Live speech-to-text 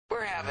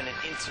we're having an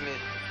intimate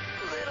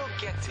little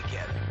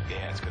get-together.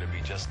 Yeah, it's gonna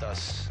be just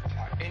us.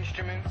 Our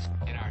instruments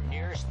and our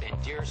nearest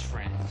and dearest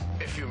friends.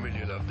 A few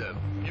million of them.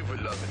 You will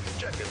love it.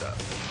 Check it out.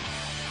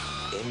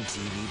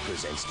 MTV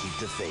presents Keep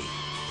the Faith,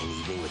 an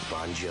evening with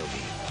Bon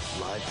Jovi.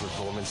 Live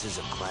performances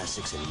of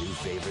classics and new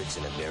favorites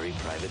in a very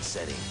private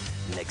setting.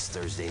 Next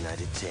Thursday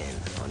night at 10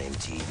 on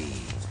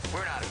MTV.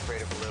 We're not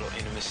afraid of a little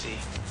intimacy.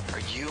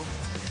 Are you?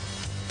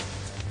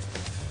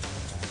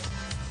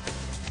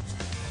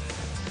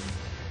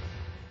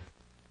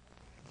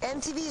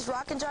 MTV's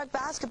Rock and Jock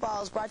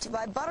Basketball is brought to you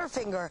by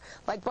Butterfinger.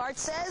 Like Bart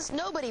says,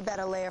 nobody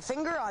better lay a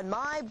finger on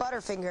my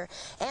Butterfinger.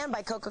 And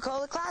by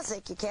Coca-Cola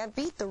Classic. You can't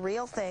beat the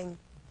real thing.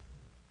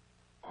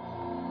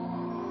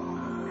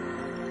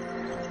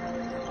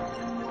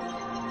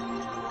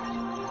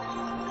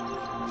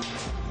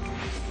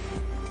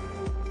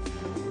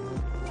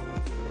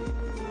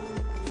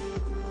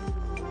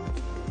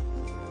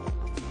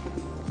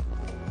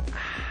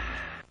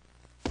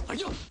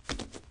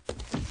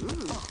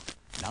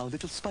 Now,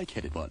 little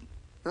spike-headed one.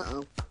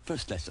 Uh-oh.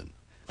 First lesson.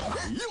 Oh,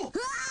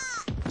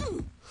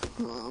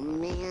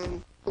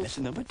 man.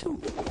 Lesson number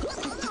 2.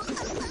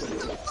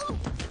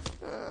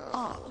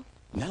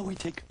 Now we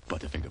take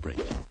Butterfinger break.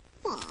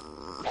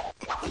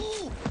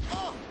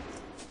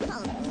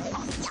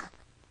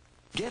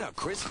 Get a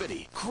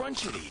crispity,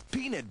 crunchity,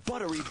 peanut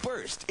buttery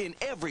burst in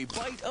every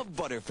bite of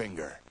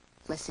Butterfinger.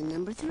 Lesson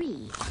number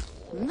 3.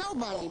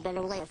 Nobody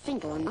better lay a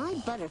finger on my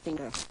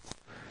Butterfinger.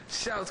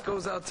 Shouts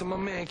goes out to my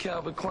man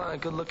Calvin Klein,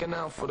 good looking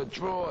out for the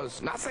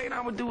drawers. Not saying I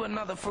would do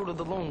another Fruit of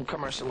the Loom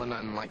commercial or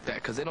nothing like that,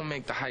 because they don't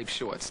make the hype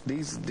shorts.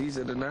 These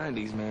are the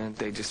 90s, man.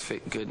 They just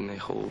fit good and they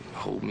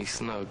hold me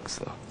snug.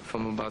 So if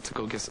I'm about to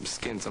go get some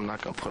skins, I'm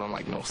not going to put on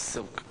like no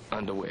silk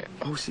underwear.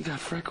 Oh, she got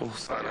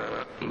freckles.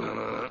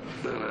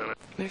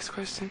 Next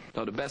question.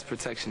 No, the best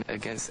protection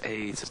against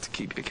AIDS is to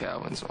keep your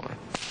Calvins on.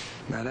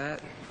 Now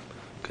that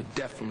could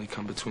definitely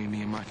come between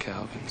me and my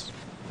Calvins.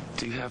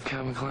 Do you have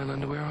Calvin Klein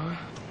underwear on?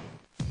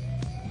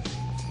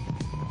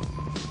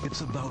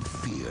 It's about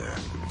fear.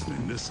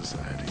 In this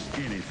society,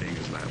 anything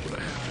is liable to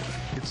happen.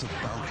 It's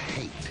about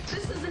hate.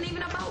 This isn't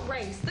even about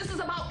race. This is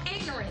about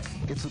ignorance.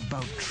 It's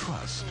about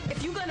trust.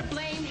 If you're gonna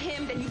blame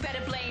him, then you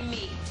better blame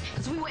me.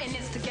 Because we were in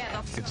this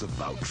together. It's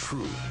about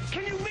truth.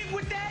 Can you live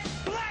with that?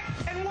 Black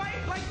and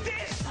white like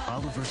this?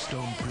 Oliver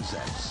Stone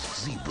presents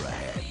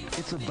Zebrahead.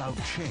 It's about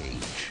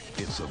change.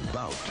 It's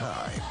about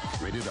time.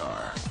 Rated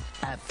R.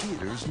 At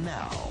theaters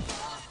now.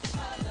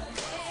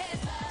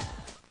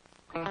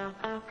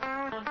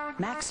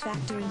 Max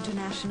Factor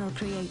International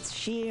creates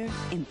sheer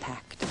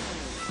impact.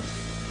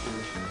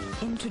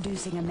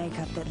 Introducing a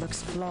makeup that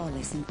looks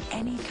flawless in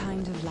any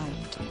kind of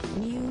light.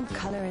 New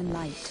color and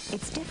light.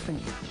 It's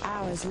different.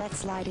 Ours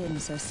lets light in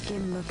so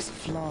skin looks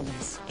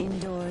flawless.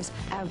 Indoors,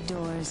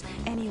 outdoors,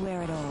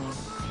 anywhere at all.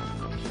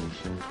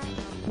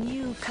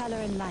 New color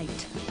and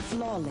light.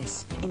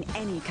 Flawless in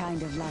any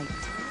kind of light.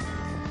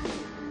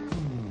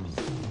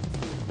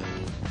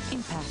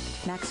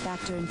 Impact. Max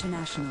Factor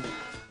International.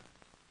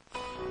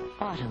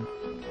 Autumn,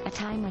 a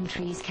time when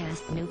trees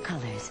cast new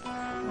colors,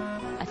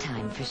 a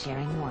time for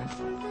sharing warmth.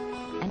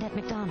 And at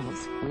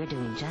McDonald's, we're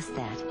doing just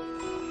that,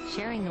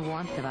 sharing the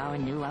warmth of our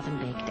new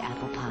oven-baked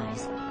apple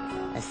pies,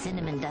 a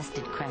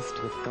cinnamon-dusted crust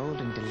with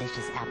golden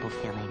delicious apple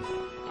filling.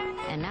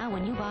 And now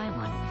when you buy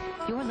one,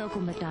 your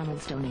local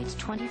McDonald's donates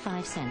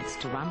 25 cents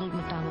to Ronald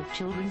McDonald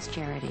Children's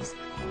Charities,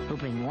 who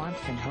bring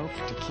warmth and hope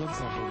to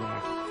kids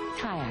everywhere.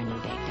 Try our new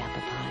baked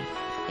apple pie.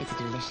 It's a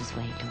delicious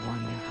way to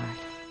warm your heart.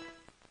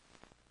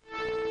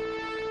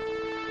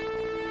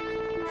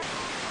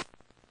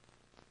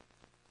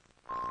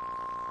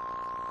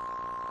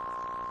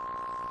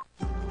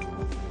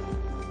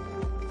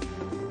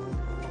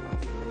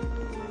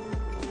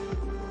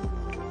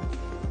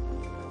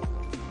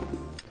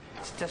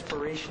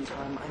 Desperation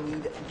time. I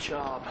need a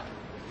job.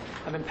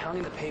 I've been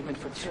pounding the pavement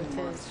for 2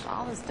 months.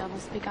 All this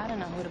doublespeak, I don't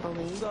know who to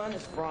believe. The sun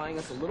is frying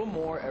us a little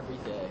more every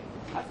day.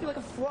 I feel like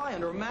a fly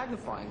under a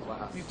magnifying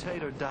glass.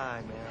 Mutate or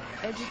die, man.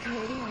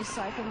 Educating,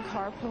 recycling,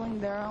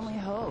 carpooling, their only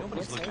hope.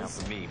 Nobody's looking out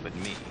for me but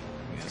me.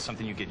 It's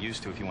something you get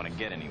used to if you want to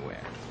get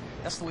anywhere.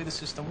 That's the way the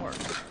system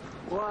works.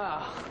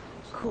 Wow.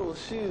 Cool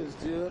shoes,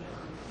 dude.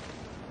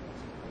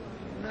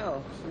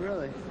 No,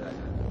 really.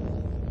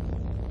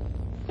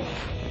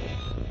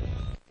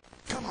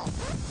 Come on.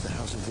 The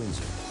House of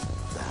Windsor.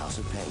 The House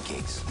of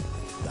Pancakes.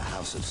 The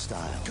House of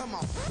Style. Come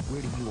on.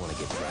 Where do you want to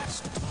get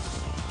dressed?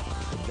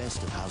 The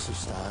best of House of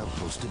Style,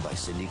 hosted by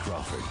Cindy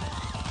Crawford.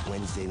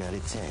 Wednesday night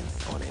at 10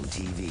 on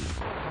MTV,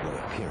 where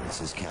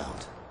appearances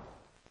count.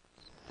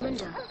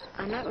 Linda,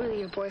 I'm not really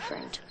your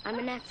boyfriend. I'm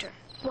an actor.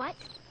 What?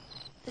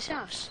 This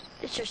house.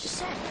 It's just a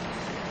set.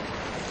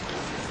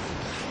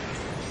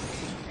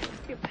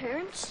 Your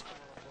parents?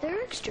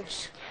 They're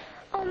extras.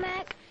 Oh,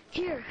 Mac,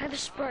 here, have a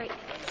Sprite.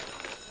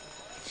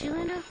 See,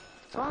 Linda?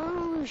 It's all an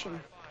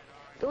illusion.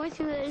 The only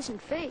thing that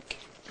isn't fake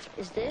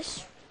is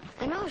this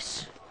and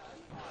us.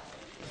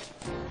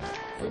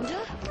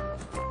 Linda?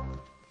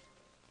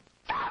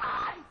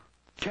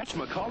 Catch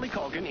Macaulay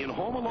Culkin in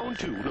Home Alone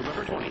 2,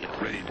 November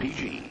 20th. Rated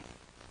PG.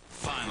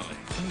 Finally,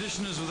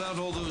 conditioners without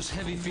all those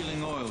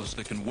heavy-feeling oils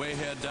that can weigh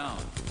hair down.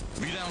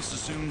 Vidal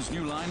Sassoon's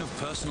new line of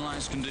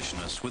personalized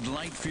conditioners with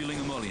light-feeling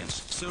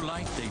emollients, so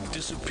light they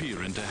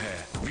disappear into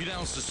hair.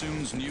 Vidal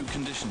Sassoon's new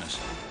conditioners.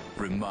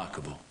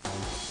 Remarkable.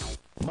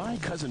 My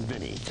Cousin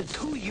Vinny. The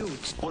two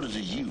youths. What is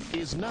a youth?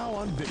 Is now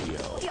on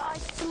video. You're a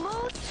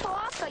smooth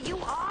talker, you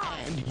are.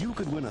 And you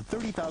could win a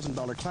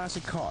 $30,000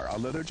 classic car, a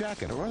leather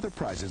jacket, or other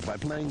prizes by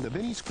playing the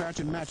Vinny Scratch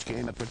and Match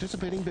game at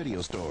participating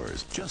video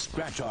stores. Just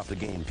scratch off the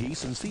game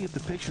piece and see if the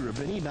picture of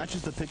Vinny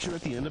matches the picture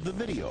at the end of the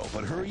video.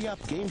 But hurry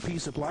up, game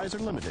piece supplies are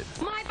limited.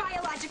 My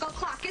biological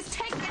clock is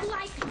ticking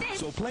like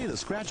this. So play the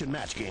Scratch and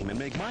Match game and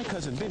make My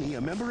Cousin Vinny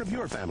a member of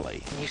your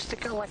family. You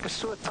stick out like a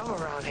sore thumb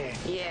around here.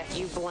 Yeah,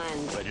 you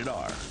blend. Rated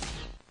R.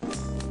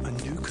 A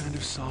new kind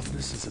of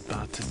softness is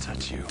about to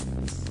touch you.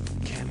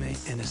 Camay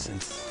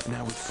Innocent,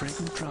 now with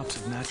fragrant drops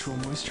of natural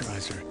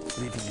moisturizer,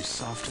 leaving you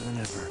softer than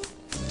ever.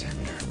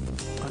 Tender.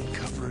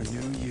 Uncover a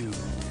new you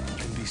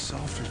and be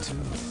softer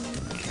too.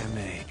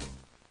 Camay.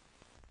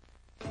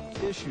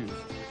 Issues,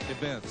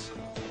 events,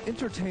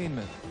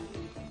 entertainment.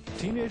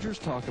 Teenagers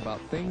talk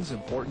about things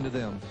important to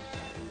them.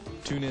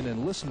 Tune in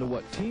and listen to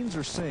what teens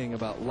are saying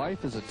about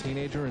life as a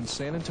teenager in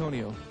San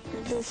Antonio.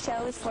 The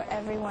show is for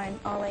everyone,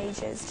 all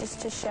ages,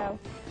 just to show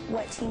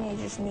what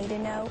teenagers need to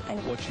know.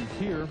 And what you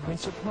hear may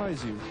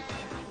surprise you.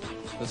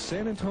 The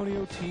San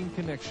Antonio Teen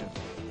Connection.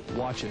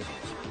 Watch it.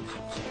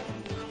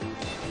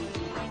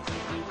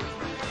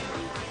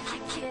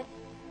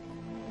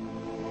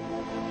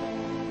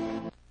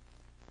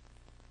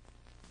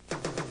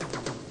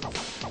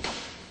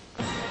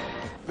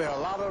 There are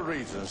a lot of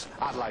reasons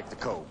I like the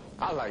Coke.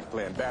 I like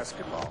playing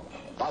basketball.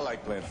 I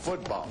like playing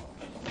football,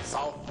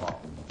 softball,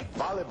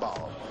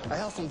 volleyball. I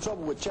have some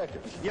trouble with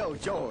checkers. Yo,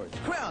 George,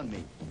 crown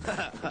me.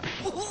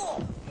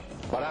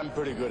 But I'm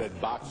pretty good at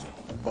boxing.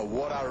 But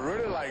what I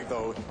really like,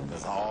 though,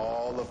 is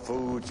all the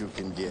food you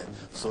can get.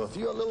 So if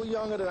you're a little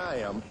younger than I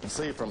am,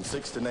 say from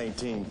 6 to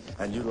 19,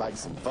 and you like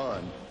some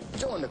fun,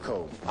 join the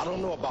Coke. I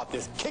don't know about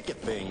this kick it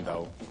thing,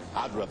 though.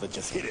 I'd rather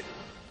just hit it.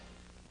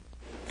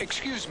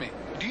 Excuse me,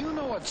 do you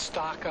know what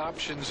stock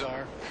options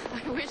are?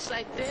 I wish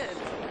I did.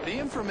 The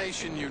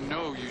information you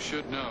know you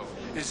should know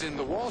is in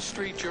the Wall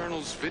Street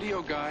Journal's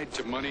video guide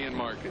to money and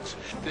markets.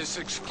 This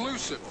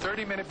exclusive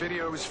 30-minute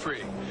video is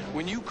free.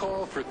 When you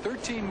call for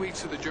 13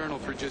 weeks of the journal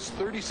for just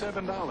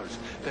 $37,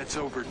 that's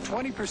over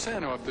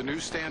 20% off the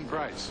newsstand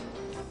price.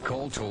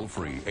 Call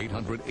toll-free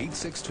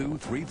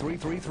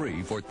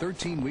 800-862-3333 for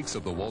 13 weeks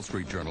of the Wall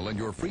Street Journal and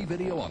your free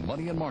video on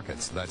money and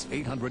markets. That's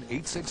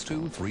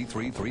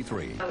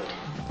 800-862-3333.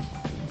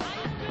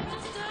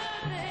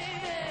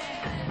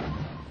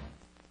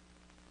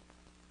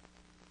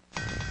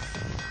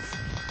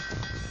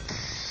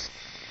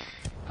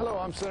 Hello,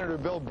 I'm Senator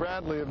Bill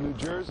Bradley of New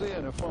Jersey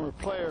and a former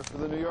player for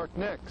the New York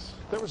Knicks.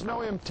 There was no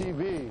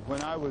MTV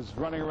when I was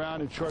running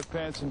around in short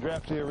pants in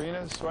drafty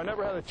arenas, so I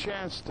never had a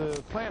chance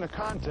to play in a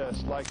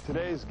contest like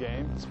today's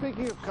game.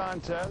 Speaking of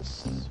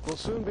contests, we'll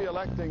soon be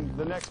electing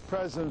the next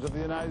president of the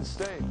United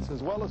States,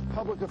 as well as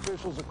public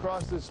officials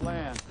across this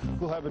land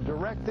who will have a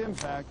direct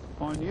impact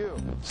on you.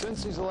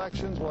 Since these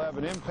elections will have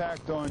an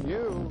impact on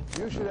you,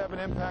 you should have an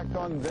impact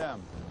on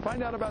them.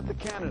 Find out about the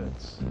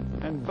candidates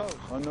and vote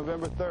on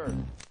November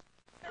 3rd.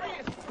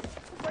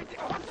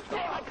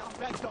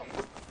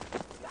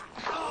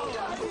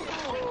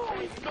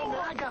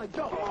 I gotta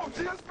go. Come on,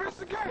 see, let's finish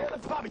the game. Yeah,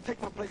 let Bobby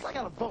take my place. I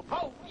gotta vote.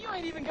 Oh, you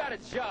ain't even got a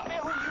job.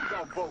 Man, who you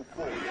gonna vote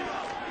for?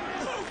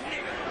 Move,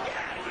 nigga. Get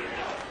out of here.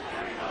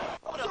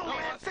 Hold up,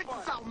 man. Check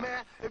this out,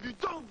 man. If you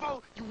don't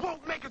vote, you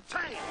won't make a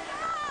change.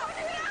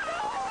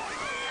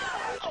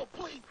 Oh,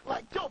 please.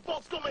 Like, your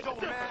vote's gonna make a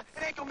difference. Man.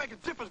 It ain't gonna make a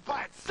difference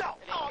by itself.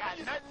 It ain't got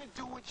nothing to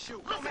do with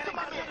you. No, man, it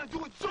got nothing to do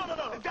with you.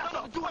 No. It got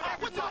nothing to do with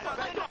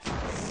everybody.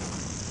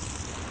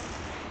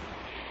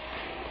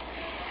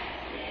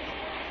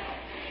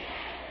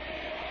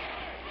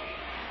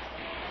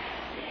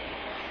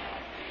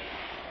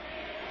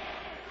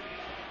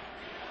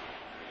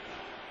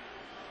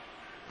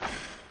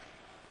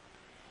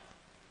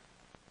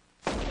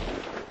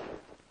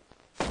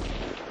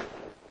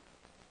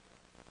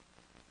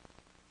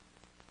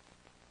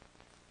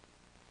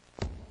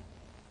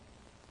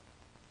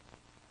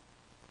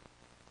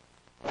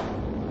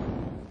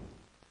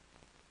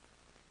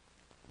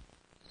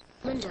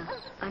 Linda,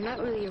 I'm not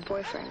really your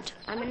boyfriend.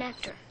 I'm an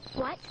actor.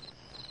 What?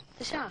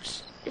 This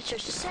house. It's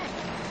just a set.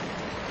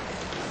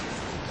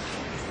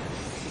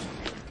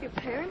 Your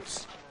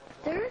parents?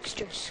 They're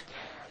extras.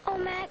 Oh,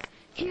 Mac,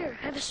 here,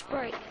 have a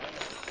Sprite.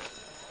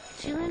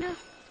 See, Linda?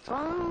 It's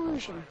all an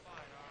illusion.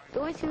 The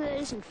only thing that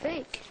isn't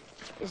fake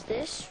is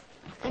this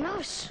and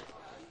us.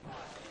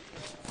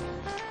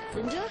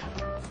 Linda?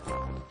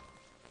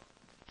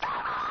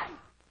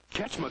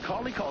 Catch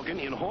Macaulay Culkin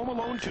in Home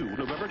Alone 2,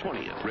 November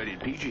 20th. Rated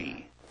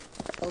PG.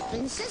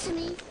 Open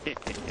sesame.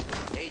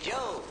 Hey,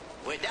 Joe,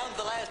 we're down to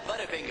the last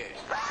Butterfinger.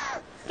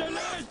 The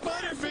last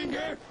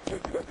Butterfinger!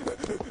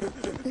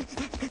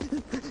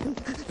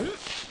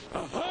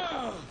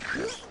 Aha!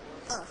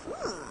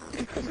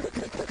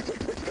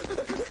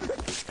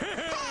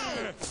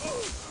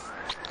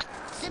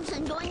 Simpson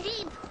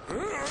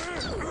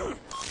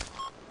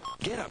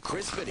Get a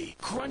crispity,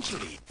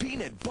 crunchity,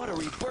 peanut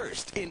buttery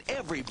burst in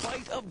every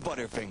bite of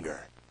Butterfinger.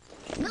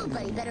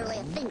 Nobody better lay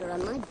a finger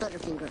on my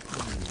Butterfinger.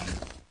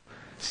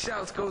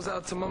 Shouts goes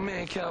out to my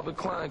man Calvin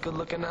Klein, good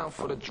looking out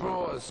for the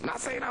drawers. Not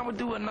saying I would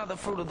do another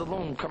Fruit of the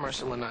Loom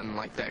commercial or nothing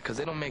like that, because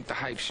they don't make the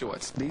hype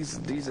shorts. These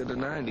are the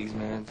 90s,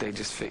 man. They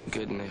just fit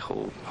good and they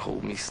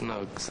hold me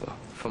snug. So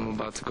if I'm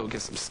about to go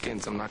get some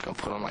skins, I'm not going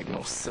to put on like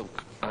no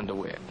silk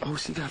underwear. Oh,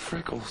 she got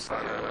freckles.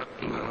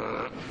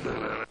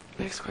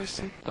 Next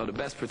question. No, the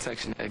best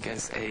protection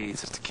against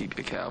AIDS is to keep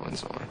your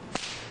Calvins on.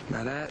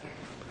 Now that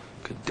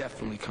could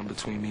definitely come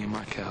between me and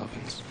my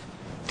Calvins.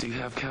 Do you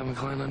have Calvin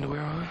Klein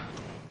underwear on?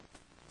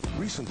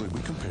 Recently,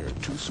 we compared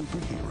two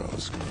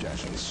superheroes,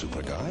 Dashing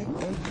Super Guy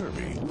and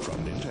Kirby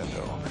from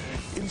Nintendo.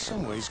 In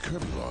some ways,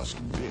 Kirby lost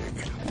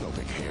big. No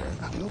big hair,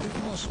 no big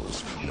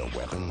muscles, no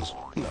weapons,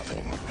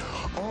 nothing.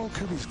 All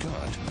Kirby's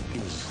got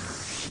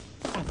is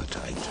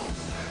appetite.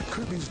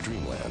 Kirby's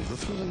Dreamland, the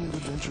thrilling new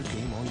adventure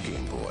game on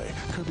Game Boy.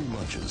 Kirby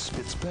munches,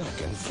 spits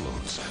back, and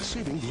floats,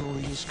 saving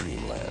glorious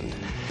Dreamland.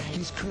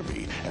 He's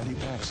Kirby, and he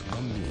packs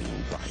a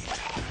mean bite.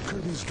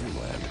 Kirby's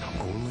Dreamland,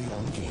 only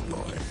on Game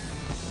Boy.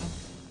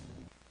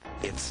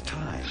 It's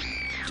time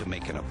to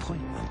make an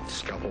appointment.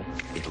 Scalpel.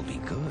 It'll be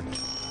good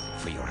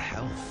for your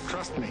health.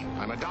 Trust me,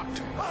 I'm a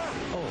doctor.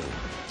 Oh,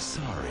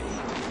 sorry.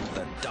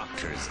 The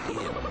doctor's in.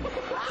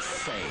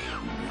 Say.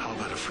 How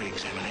about a free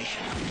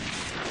examination?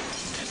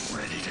 Get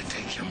ready to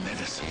take your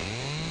medicine.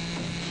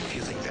 If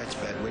you think that's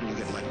bad, when you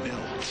get my bill.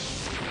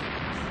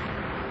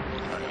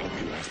 I hope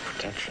you have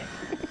protection.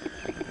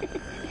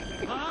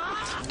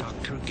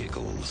 Dr.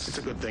 Giggles. It's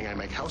a good thing I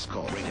make house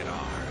calls. Rated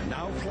R.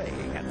 Now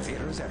playing at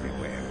theaters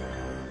everywhere.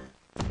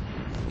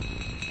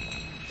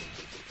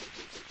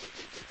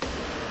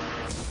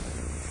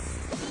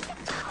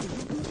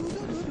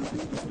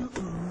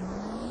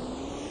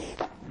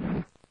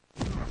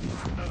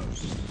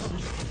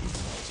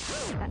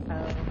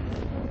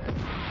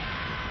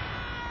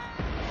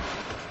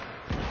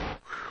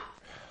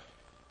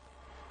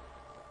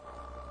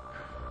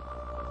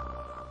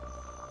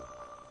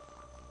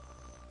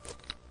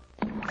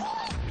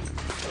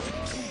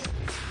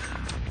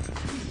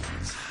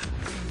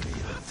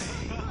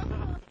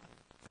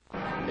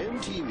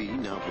 MTV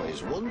now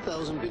plays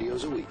 1,000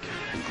 videos a week,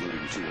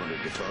 including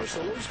 200 guitar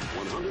solos,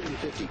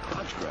 150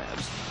 crotch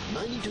grabs,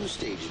 92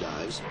 stage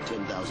dives,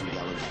 10,000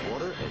 gallons of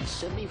water, and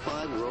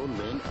 75 grown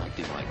men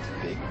acting like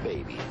big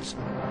babies.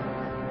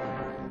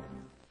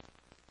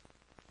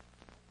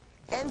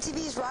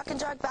 MTV's Rock and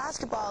Jock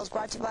Basketball is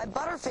brought to you by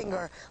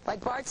Butterfinger.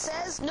 Like Bart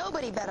says,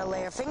 nobody better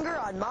lay a finger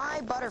on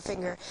my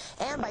Butterfinger.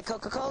 And by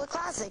Coca-Cola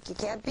Classic. You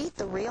can't beat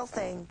the real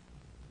thing.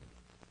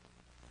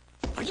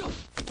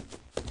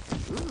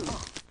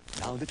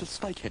 Now a little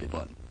spike-headed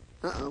one.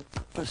 Uh-oh.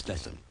 First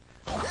lesson.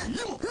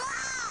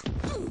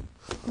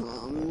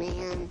 Oh,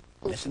 man.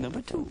 Lesson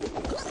number 2.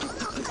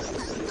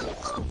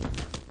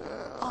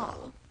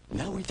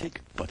 Now we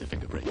take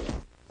Butterfinger break.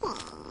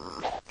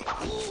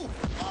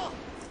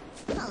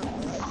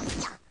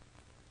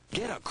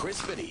 Get a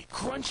crispity,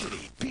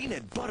 crunchity,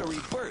 peanut buttery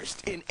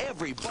burst in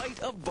every bite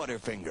of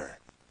Butterfinger.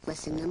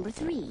 Lesson number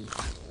 3.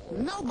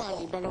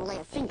 Nobody better lay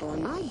a finger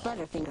on my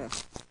Butterfinger.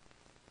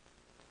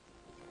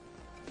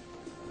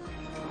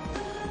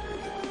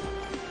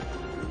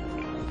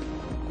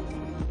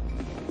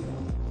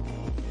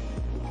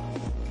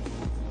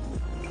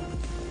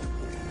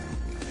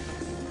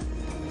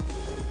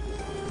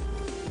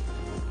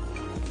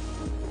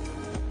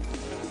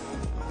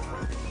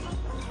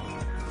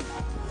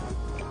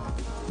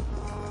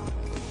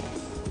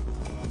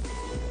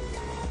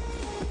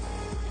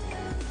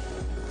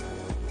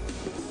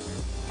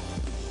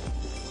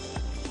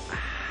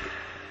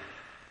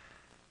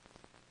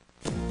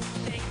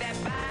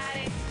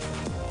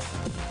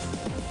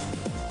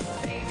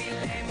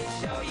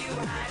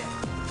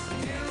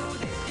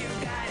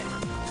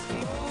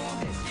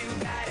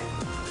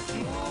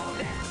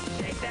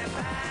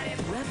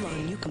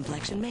 New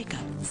complexion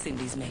makeup,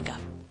 Cindy's makeup.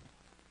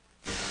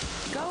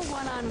 Go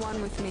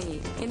one-on-one with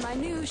me in my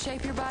new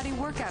Shape Your Body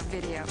workout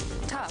video.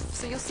 Tough,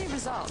 so you'll see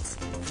results.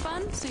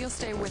 Fun, so you'll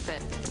stay with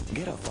it.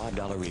 Get a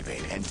 $5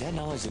 rebate and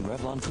 $10 in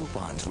Revlon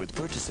coupons with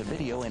purchase of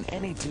video and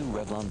any 2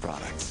 Revlon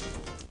products.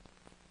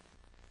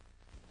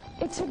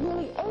 It took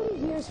nearly 80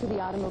 years for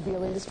the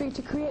automobile industry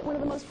to create one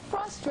of the most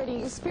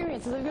frustrating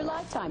experiences of your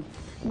lifetime,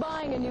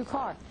 buying a new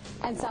car.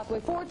 And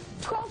Southway Ford,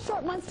 12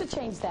 short months to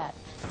change that.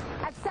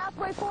 At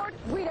Southway Ford,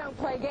 we don't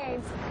play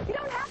games. You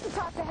don't have to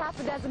talk to half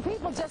a dozen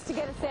people just to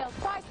get a sales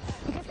price,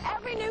 because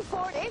every new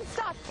Ford in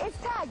stock is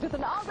tagged with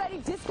an already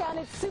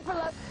discounted, super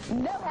low,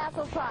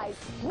 no-hassle price.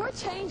 We're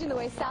changing the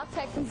way South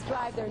Texans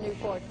drive their new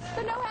Ford,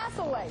 the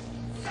no-hassle way.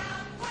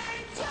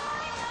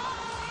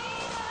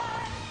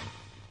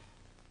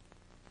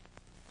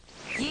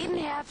 Jeden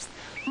Herbst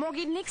mag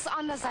ich nichts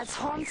anderes als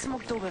Horns im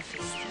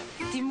Oktoberfest.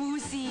 Die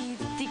Musi,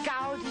 die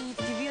Gaudi,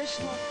 die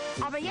Würstel.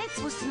 Aber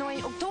jetzt, wo es die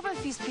neue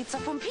Oktoberfestpizza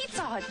vom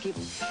Pizza Hut gibt,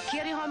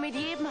 kehrt ihr mit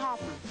jedem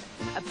Happen.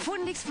 Ein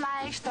pfundiges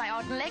Fleisch, 3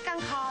 Arten leckeren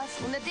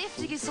Käse und eine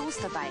deftige Sauce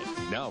dabei.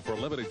 Now, for a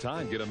limited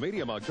time, get a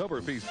medium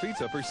Oktoberfest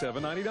pizza for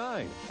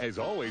 $7.99. As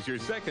always, your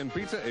second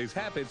pizza is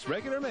half its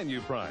regular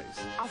menu price.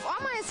 Auf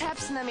einmal ist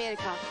Herbst in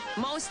Amerika.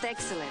 Most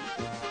excellent.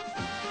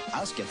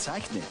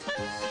 Ausgezeichnet.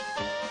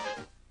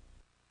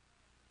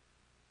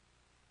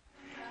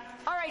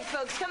 All right,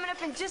 folks, coming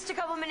up in just a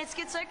couple minutes,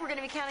 get psyched. We're going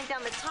to be counting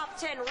down the top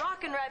 10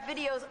 rock and rap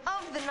videos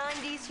of the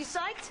 90s. You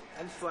psyched?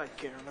 I'm psyched,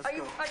 Karen. Let's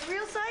go. Are you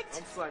real psyched?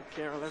 I'm psyched,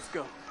 Karen. Let's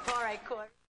go. All right, Court.